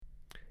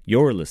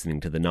You're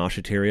listening to the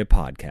Noshateria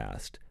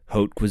Podcast,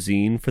 haute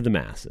cuisine for the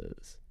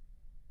masses.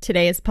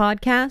 Today's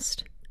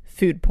podcast,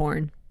 food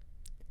porn.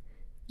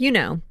 You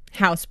know,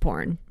 house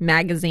porn,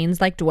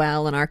 magazines like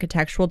Dwell and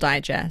Architectural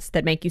Digest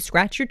that make you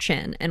scratch your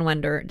chin and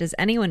wonder, does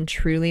anyone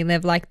truly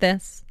live like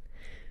this?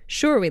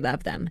 Sure, we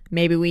love them.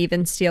 Maybe we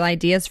even steal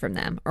ideas from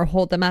them or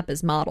hold them up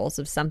as models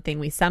of something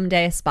we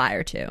someday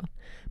aspire to.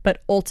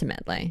 But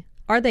ultimately,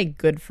 are they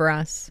good for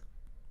us?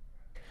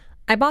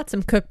 I bought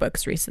some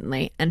cookbooks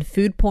recently, and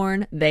food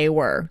porn they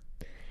were.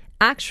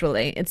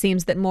 Actually, it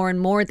seems that more and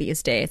more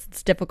these days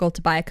it's difficult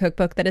to buy a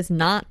cookbook that is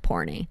not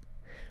porny.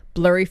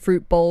 Blurry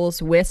fruit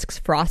bowls, whisks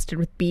frosted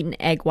with beaten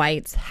egg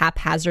whites,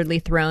 haphazardly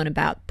thrown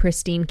about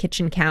pristine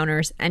kitchen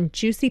counters, and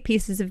juicy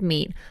pieces of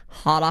meat,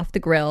 hot off the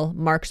grill,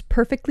 marks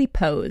perfectly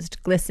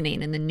posed,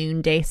 glistening in the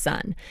noonday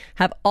sun,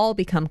 have all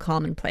become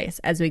commonplace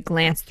as we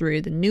glance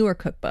through the newer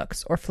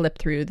cookbooks or flip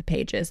through the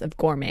pages of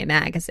Gourmet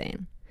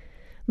magazine.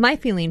 My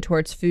feeling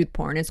towards food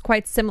porn is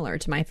quite similar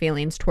to my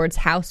feelings towards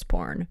house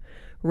porn.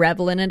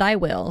 Revel in it I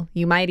will.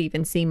 You might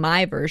even see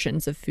my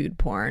versions of food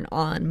porn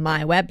on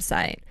my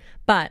website,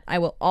 but I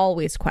will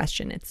always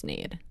question its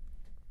need.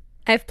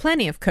 I have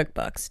plenty of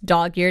cookbooks,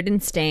 dog-eared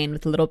and stained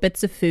with little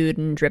bits of food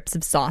and drips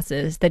of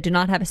sauces that do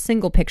not have a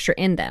single picture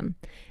in them.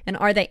 And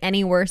are they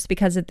any worse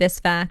because of this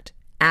fact?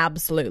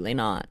 Absolutely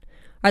not.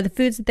 Are the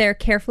foods that they are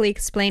carefully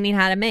explaining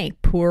how to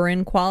make poorer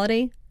in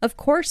quality? Of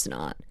course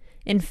not.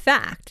 In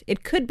fact,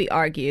 it could be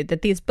argued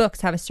that these books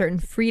have a certain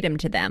freedom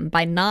to them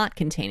by not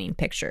containing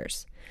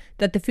pictures,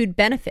 that the food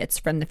benefits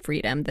from the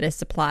freedom that is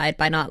supplied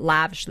by not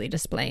lavishly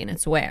displaying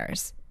its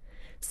wares.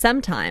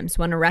 Sometimes,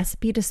 when a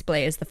recipe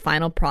displays the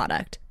final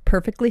product,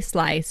 perfectly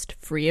sliced,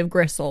 free of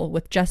gristle,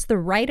 with just the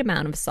right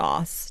amount of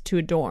sauce to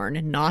adorn,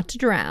 not to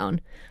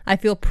drown, I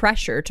feel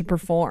pressure to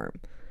perform.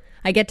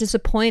 I get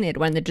disappointed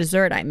when the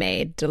dessert I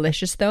made,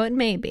 delicious though it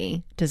may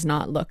be, does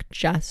not look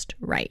just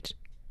right.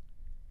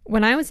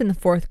 When I was in the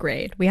 4th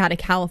grade, we had a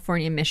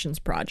California missions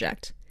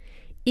project.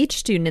 Each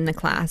student in the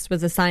class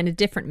was assigned a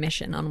different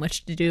mission on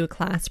which to do a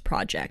class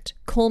project,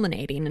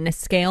 culminating in a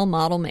scale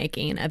model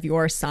making of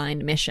your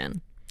assigned mission.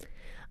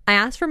 I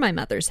asked for my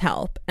mother's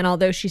help, and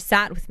although she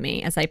sat with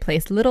me as I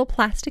placed little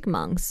plastic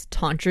monks,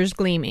 tonsures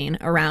gleaming,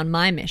 around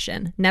my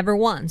mission, never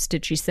once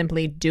did she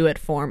simply do it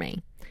for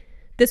me.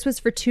 This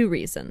was for 2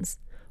 reasons.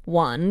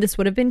 1, this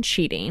would have been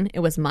cheating. It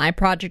was my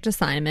project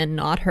assignment,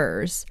 not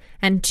hers.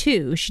 And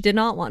 2, she did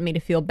not want me to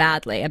feel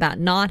badly about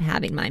not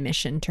having my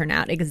mission turn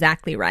out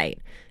exactly right,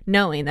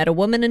 knowing that a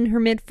woman in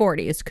her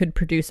mid-40s could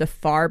produce a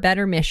far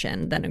better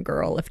mission than a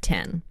girl of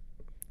 10.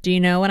 Do you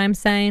know what I'm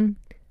saying?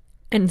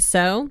 And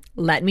so,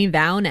 let me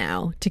vow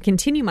now to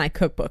continue my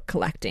cookbook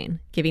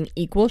collecting, giving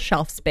equal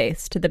shelf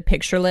space to the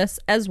pictureless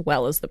as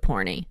well as the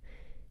porny.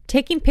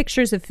 Taking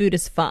pictures of food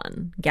is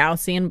fun.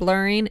 Gaussian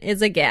blurring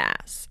is a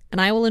gas. And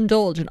I will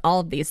indulge in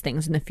all of these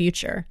things in the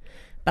future.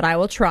 But I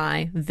will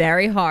try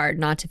very hard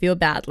not to feel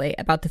badly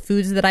about the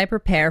foods that I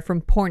prepare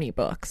from porny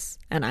books.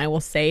 And I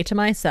will say to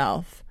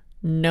myself,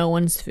 no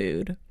one's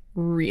food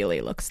really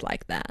looks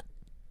like that.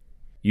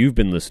 You've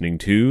been listening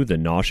to the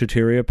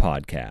Noshateria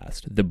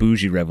Podcast. The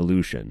Bougie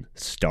Revolution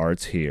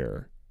starts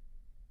here.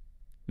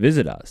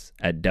 Visit us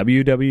at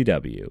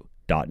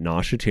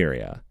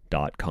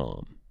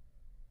www.noshateria.com.